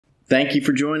Thank you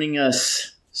for joining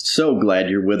us. So glad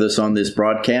you're with us on this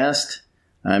broadcast.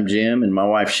 I'm Jim, and my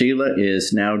wife Sheila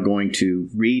is now going to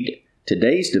read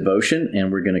today's devotion,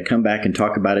 and we're going to come back and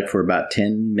talk about it for about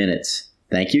 10 minutes.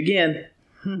 Thank you again.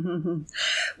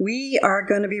 We are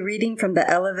going to be reading from the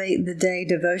Elevate the Day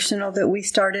devotional that we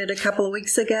started a couple of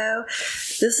weeks ago.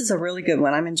 This is a really good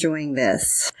one. I'm enjoying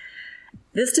this.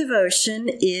 This devotion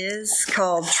is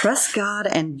called Trust God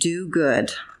and Do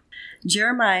Good.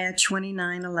 Jeremiah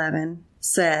 29:11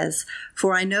 says,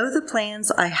 "For I know the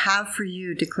plans I have for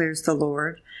you, declares the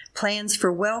Lord, plans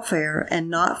for welfare and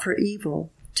not for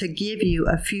evil, to give you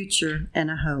a future and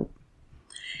a hope."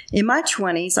 In my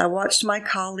 20s, I watched my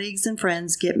colleagues and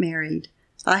friends get married.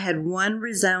 I had one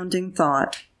resounding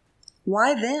thought: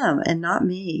 why them and not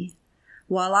me?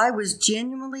 While I was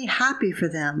genuinely happy for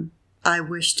them, I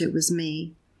wished it was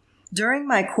me. During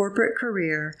my corporate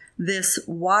career, this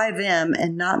 "why them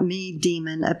and not me"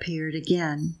 demon appeared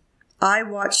again. I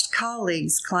watched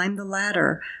colleagues climb the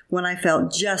ladder when I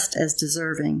felt just as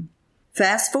deserving.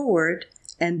 Fast forward,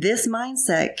 and this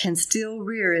mindset can still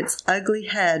rear its ugly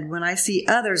head when I see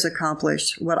others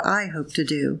accomplish what I hope to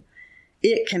do.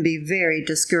 It can be very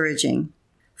discouraging.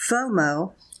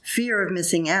 FOMO, fear of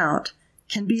missing out,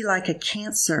 can be like a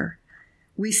cancer.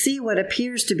 We see what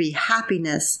appears to be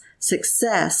happiness,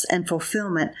 success, and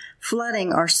fulfillment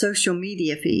flooding our social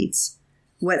media feeds.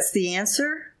 What's the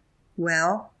answer?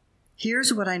 Well,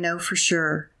 here's what I know for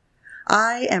sure.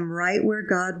 I am right where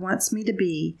God wants me to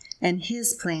be, and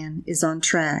His plan is on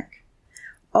track.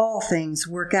 All things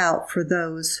work out for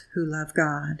those who love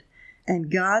God, and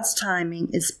God's timing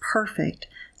is perfect,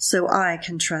 so I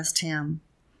can trust Him.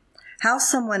 How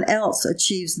someone else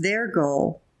achieves their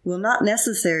goal will not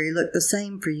necessarily look the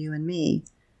same for you and me.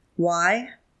 Why?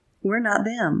 We're not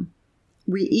them.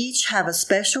 We each have a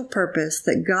special purpose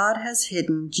that God has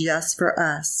hidden just for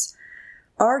us.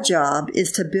 Our job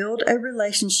is to build a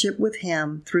relationship with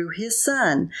Him through His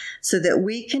Son so that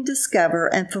we can discover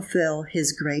and fulfill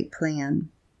His great plan.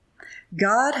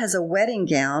 God has a wedding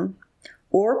gown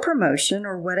or promotion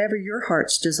or whatever your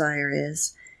heart's desire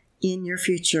is in your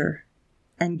future.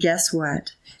 And guess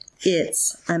what?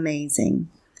 It's amazing.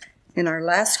 And our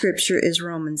last scripture is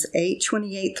Romans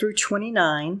 8:28 through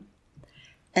 29.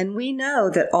 "And we know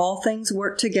that all things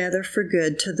work together for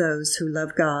good to those who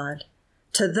love God,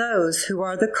 to those who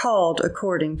are the called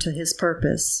according to His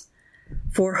purpose.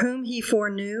 For whom He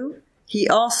foreknew, He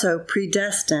also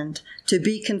predestined to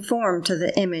be conformed to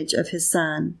the image of His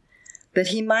Son, that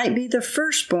He might be the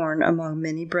firstborn among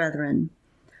many brethren.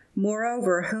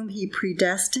 Moreover, whom He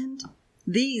predestined,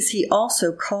 these He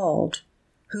also called.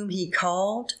 Whom He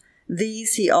called,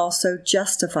 these He also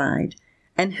justified.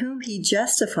 And whom He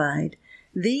justified,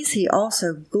 these He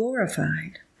also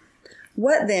glorified.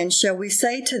 What then shall we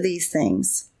say to these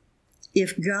things?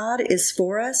 If God is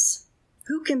for us,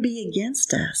 who can be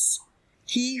against us?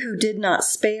 He who did not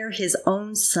spare His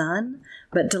own Son,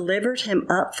 but delivered Him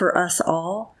up for us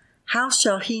all, how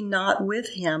shall He not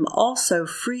with Him also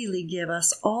freely give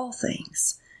us all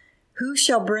things? Who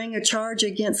shall bring a charge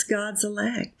against God's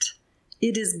elect?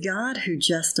 It is God who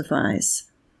justifies.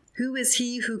 Who is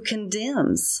he who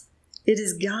condemns? It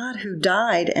is God who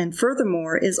died and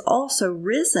furthermore is also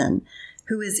risen,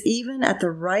 who is even at the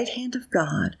right hand of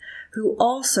God, who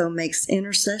also makes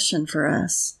intercession for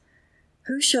us.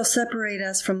 Who shall separate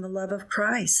us from the love of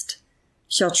Christ?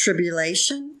 Shall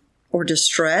tribulation, or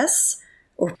distress,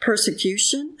 or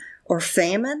persecution, or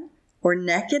famine, or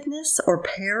nakedness, or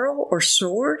peril, or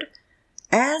sword?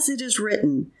 As it is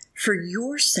written, for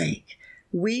your sake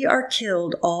we are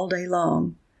killed all day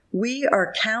long. We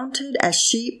are counted as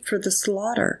sheep for the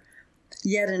slaughter.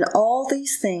 Yet in all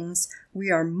these things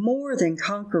we are more than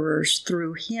conquerors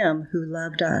through Him who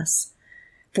loved us.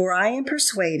 For I am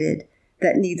persuaded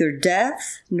that neither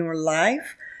death, nor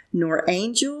life, nor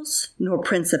angels, nor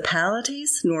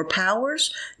principalities, nor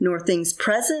powers, nor things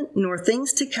present, nor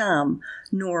things to come,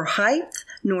 nor height,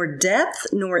 nor depth,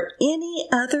 nor any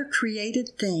other created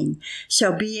thing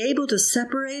shall be able to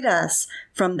separate us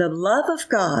from the love of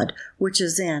God, which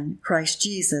is in Christ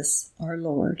Jesus our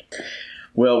Lord.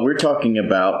 Well, we're talking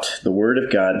about the Word of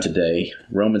God today,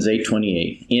 Romans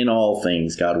 8:28. In all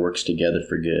things, God works together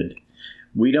for good.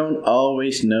 We don't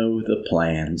always know the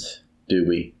plans, do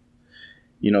we?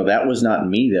 You know, that was not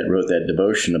me that wrote that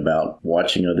devotion about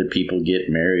watching other people get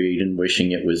married and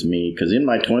wishing it was me. Because in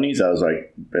my 20s, I was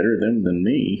like, better them than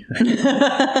me.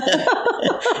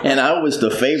 And I was the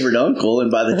favorite uncle.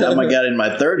 And by the time I got in my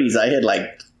 30s, I had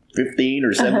like 15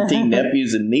 or 17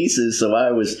 nephews and nieces. So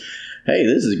I was hey,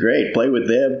 this is great. Play with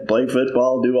them, play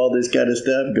football, do all this kind of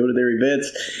stuff, go to their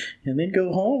events, and then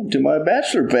go home to my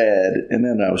bachelor pad. And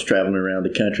then I was traveling around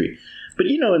the country. But,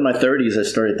 in my 30s, I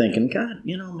started thinking, God,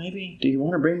 maybe, do you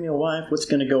want to bring me a wife? What's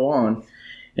going to go on?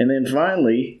 And then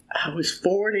finally, I was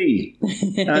 40.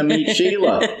 I meet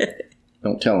Sheila.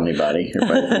 Don't tell anybody.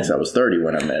 Everybody thinks I was 30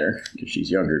 when I met her because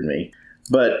she's younger than me.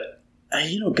 But,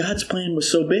 God's plan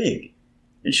was so big.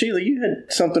 And Sheila, you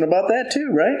had something about that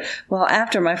too, right? Well,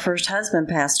 after my first husband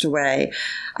passed away,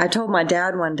 I told my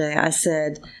dad one day, I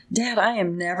said, Dad, I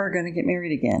am never going to get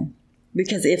married again.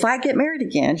 Because if I get married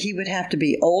again, he would have to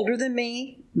be older than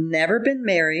me, never been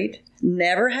married,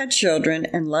 never had children,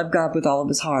 and love God with all of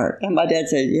his heart. And my dad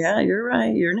said, yeah, you're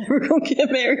right. You're never going to get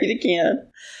married again.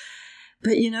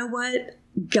 But you know what?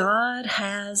 God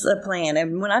has a plan.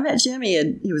 And when I met Jim,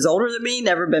 he was older than me,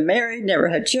 never been married, never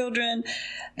had children,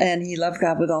 and he loved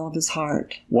God with all of his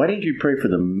heart. Why didn't you pray for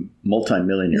the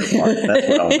multimillionaire part? That's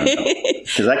what I want to know.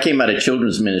 Because I came out of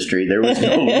children's ministry. There was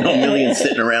no millions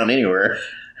sitting around anywhere.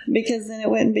 Because then it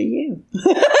wouldn't be you.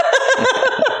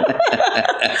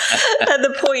 And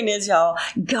the point is, y'all,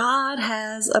 God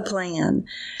has a plan.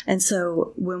 And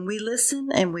so when we listen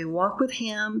and we walk with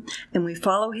him and we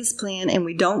follow his plan and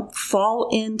we don't fall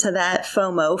into that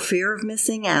FOMO, fear of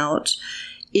missing out,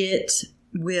 it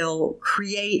will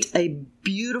create a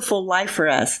beautiful life for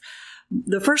us.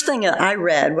 The first thing that I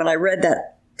read when I read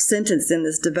that sentence in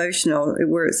this devotional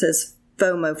where it says,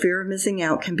 FOMO, fear of missing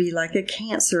out, can be like a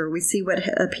cancer. We see what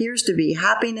appears to be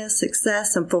happiness,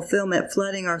 success, and fulfillment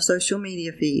flooding our social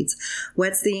media feeds.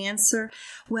 What's the answer?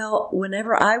 Well,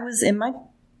 whenever I was in my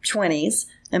 20s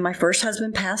and my first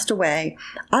husband passed away,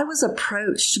 I was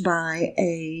approached by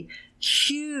a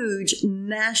huge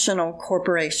national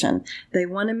corporation. They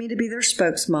wanted me to be their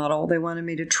spokesmodel. They wanted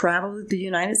me to travel the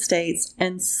United States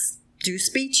and do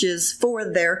speeches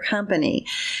for their company.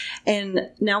 And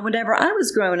now, whenever I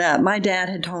was growing up, my dad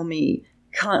had told me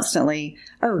constantly,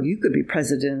 oh, you could be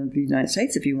president of the United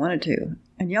States if you wanted to.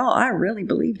 And y'all, I really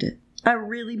believed it. I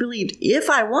really believed if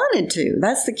I wanted to,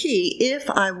 that's the key. If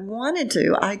I wanted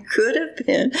to, I could have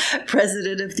been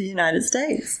president of the United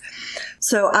States.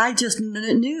 So I just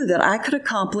knew that I could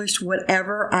accomplish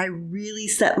whatever I really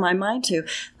set my mind to.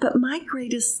 But my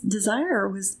greatest desire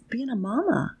was being a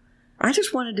mama. I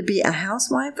just wanted to be a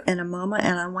housewife and a mama,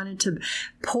 and I wanted to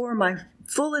pour my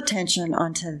full attention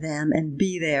onto them and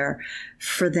be there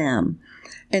for them.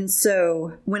 And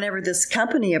so whenever this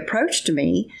company approached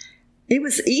me, it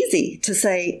was easy to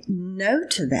say no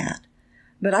to that.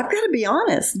 But I've got to be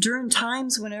honest, during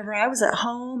times whenever I was at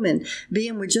home and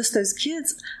being with just those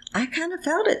kids, I kind of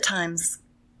felt at times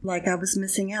like I was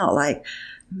missing out, like,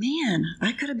 man,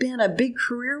 I could have been a big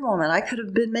career woman. I could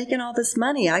have been making all this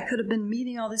money. I could have been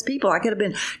meeting all these people. I could have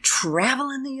been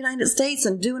traveling the United States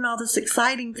and doing all this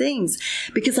exciting things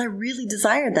because I really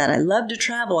desired that. I love to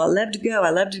travel. I love to go. I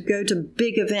love to go to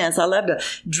big events. I love to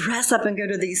dress up and go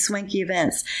to these swanky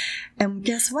events. And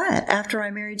guess what? After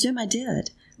I married Jim, I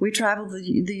did. We traveled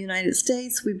the United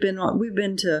States. We've been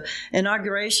to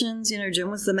inaugurations.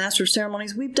 Jim was the master of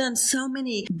ceremonies. We've done so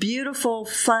many beautiful,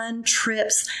 fun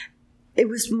trips. It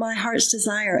was my heart's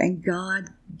desire, and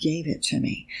God gave it to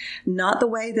me. Not the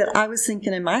way that I was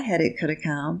thinking in my head it could have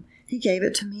come. He gave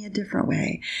it to me a different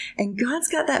way. And God's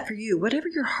got that for you. Whatever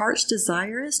your heart's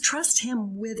desire is, trust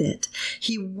him with it.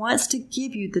 He wants to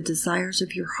give you the desires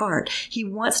of your heart. He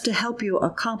wants to help you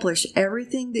accomplish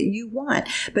everything that you want,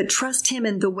 but trust him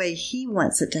in the way he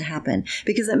wants it to happen,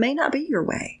 because it may not be your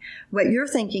way. What you're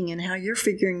thinking and how you're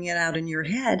figuring it out in your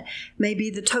head may be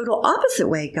the total opposite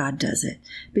way God does it,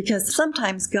 because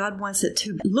sometimes God wants it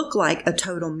to look like a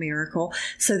total miracle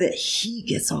so that he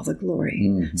gets all the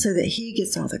glory, so that he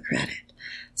gets all the credit.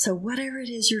 So whatever it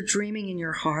is you're dreaming in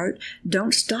your heart,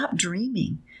 don't stop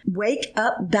dreaming. Wake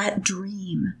up that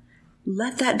dream.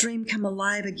 Let that dream come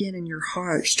alive again in your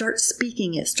heart. Start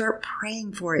speaking it. Start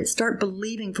praying for it. Start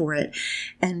believing for it.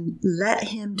 And let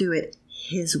him do it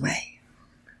his way.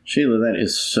 Sheila, that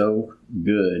is so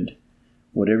good.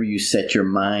 Whatever you set your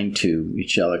mind to, it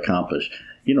shall accomplish.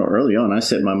 Early on, I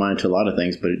set my mind to a lot of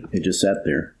things, but it just sat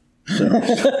there. So.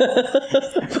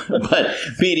 But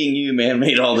meeting you, man,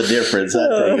 made all the difference. I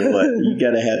tell you what, you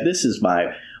got to have. This is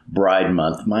my bride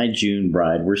month, my June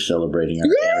bride. We're celebrating our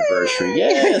anniversary.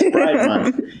 Yes, bride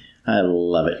month. I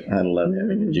love it. I love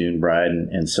having a June bride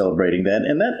and celebrating that.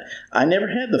 And that I never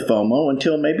had the FOMO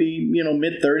until maybe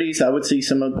mid-30s. I would see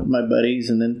some of my buddies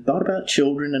and then thought about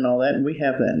children and all that, and we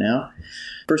have that now.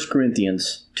 1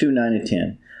 Corinthians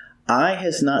 2:9-10. Eye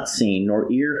has not seen nor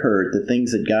ear heard the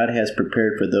things that God has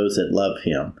prepared for those that love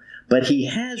him, but he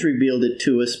has revealed it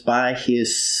to us by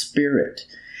his Spirit.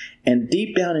 And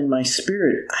deep down in my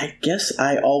spirit, I guess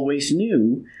I always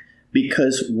knew,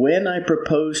 because when I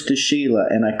proposed to Sheila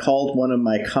and I called one of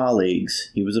my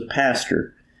colleagues, he was a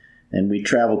pastor, and we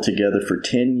traveled together for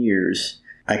 10 years.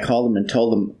 I called him and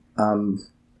told him,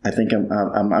 I think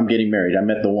I'm getting married. I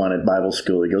met the one at Bible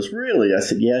school. He goes, really? I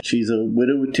said, yeah, she's a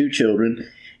widow with 2 children.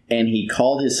 And he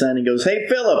called his son and goes, hey,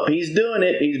 Philip, he's doing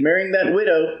it. He's marrying that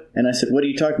widow. And I said, what are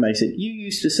you talking about? He said, you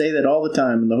used to say that all the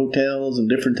time in the hotels and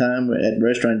different time at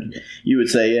restaurants. You would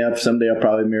say, yeah, someday I'll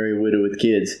probably marry a widow with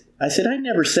kids. I said, I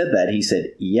never said that. He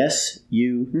said, yes,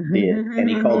 you did. And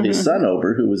he called his son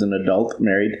over, who was an adult,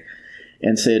 married,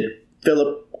 and said,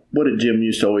 Philip, what did Jim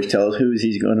used to always tell us? Who is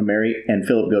he going to marry? And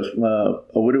Philip goes,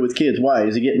 a widow with kids. Why?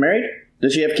 Is he getting married?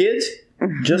 Does she have kids?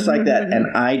 Just like that. And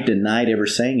I denied ever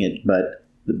saying it, but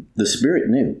the Spirit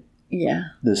knew. Yeah.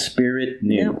 The Spirit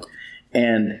knew. Yep.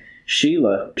 And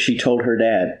Sheila, she told her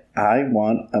dad, I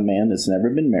want a man that's never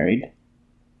been married,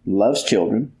 loves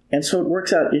children. And so it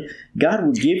works out. God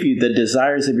will give you the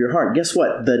desires of your heart. Guess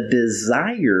what? The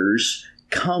desires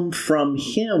come from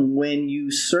Him when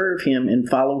you serve Him and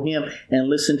follow Him and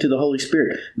listen to the Holy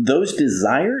Spirit. Those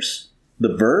desires,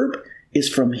 the verb, is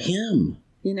from Him.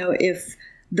 You know, if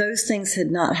those things had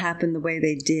not happened the way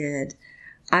they did,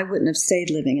 I wouldn't have stayed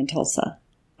living in Tulsa.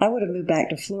 I would have moved back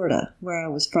to Florida, where I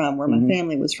was from, where my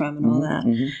family was from and all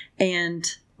that. And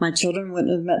my children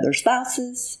wouldn't have met their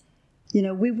spouses. You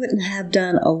know, we wouldn't have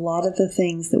done a lot of the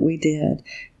things that we did.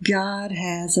 God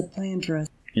has a plan for us.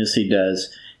 Yes, He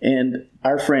does. And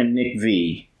our friend Nick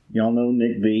V, y'all know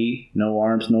Nick V, no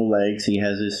arms, no legs. He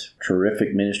has this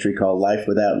terrific ministry called Life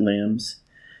Without Limbs.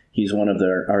 He's one of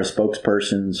our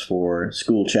spokespersons for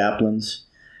school chaplains.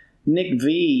 Nick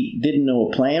V didn't know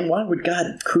a plan. Why would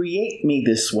God create me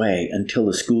this way? Until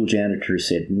the school janitor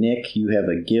said, Nick, you have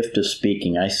a gift of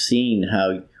speaking. I've seen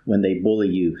how when they bully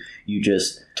you, you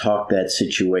just talk that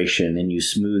situation and you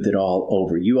smooth it all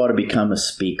over. You ought to become a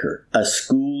speaker. A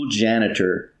school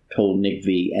janitor told Nick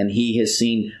V, and he has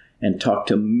seen and talked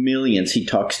to millions. He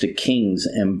talks to kings,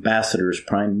 ambassadors,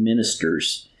 prime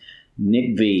ministers.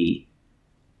 Nick V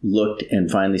looked and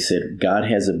finally said, God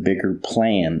has a bigger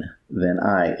plan than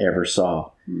I ever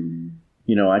saw.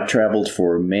 You know, I traveled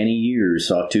for many years,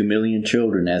 saw 2 million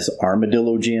children as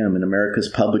Armadillo Jim in America's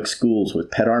public schools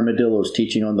with pet armadillos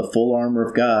teaching on the full armor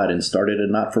of God, and started a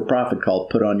not-for-profit called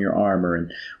Put On Your Armor,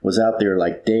 and was out there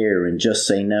like Dare and Just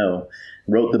Say No.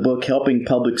 Wrote the book Helping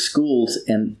Public Schools,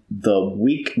 and the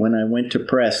week when I went to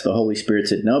press, the Holy Spirit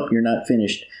said, nope, you're not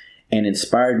finished, and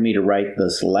inspired me to write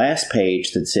this last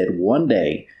page that said, one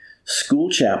day, school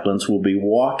chaplains will be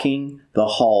walking the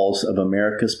halls of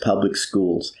America's public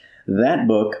schools. That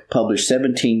book, published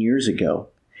 17 years ago,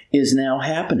 is now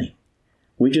happening.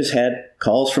 We just had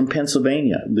calls from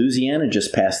Pennsylvania. Louisiana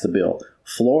just passed the bill.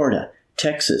 Florida,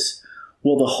 Texas.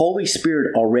 Well, the Holy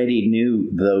Spirit already knew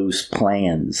those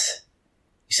plans.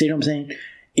 You see what I'm saying?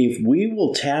 If we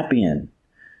will tap in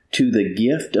to the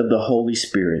gift of the Holy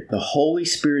Spirit, the Holy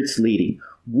Spirit's leading,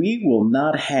 we will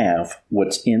not have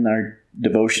what's in our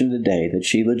devotion today that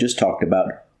Sheila just talked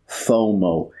about,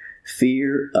 FOMO,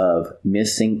 fear of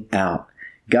missing out.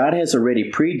 God has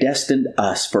already predestined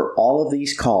us for all of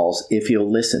these calls if you'll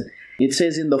listen. It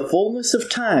says in the fullness of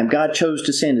time, God chose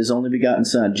to send His only begotten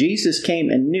Son. Jesus came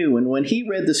and knew, and when He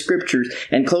read the Scriptures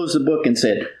and closed the book and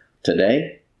said,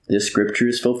 today, this Scripture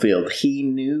is fulfilled, He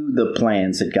knew the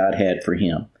plans that God had for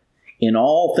Him. In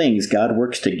all things, God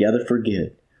works together for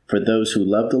good for those who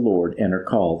love the Lord and are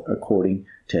called according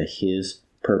to His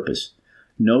purpose.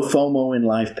 No FOMO in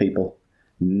life, people.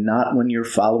 Not when you're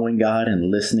following God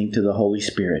and listening to the Holy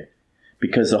Spirit.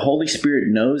 Because the Holy Spirit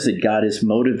knows that God is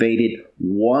motivated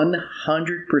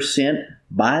 100%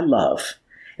 by love.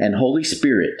 And Holy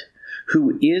Spirit,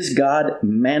 who is God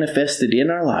manifested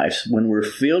in our lives, when we're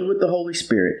filled with the Holy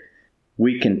Spirit,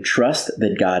 we can trust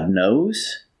that God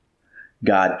knows,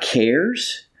 God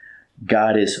cares,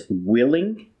 God is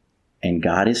willing, and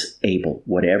God is able,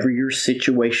 whatever your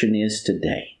situation is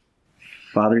today.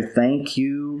 Father, thank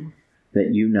you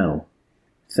that you know.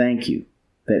 Thank you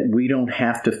that we don't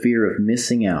have to fear of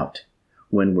missing out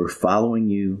when we're following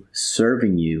you,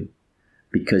 serving you,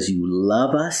 because you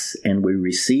love us and we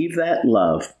receive that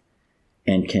love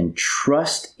and can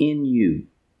trust in you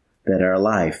that our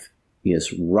life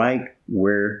is right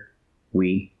where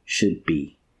we should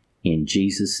be. In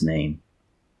Jesus' name,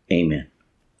 amen.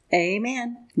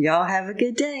 Amen. Y'all have a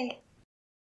good day.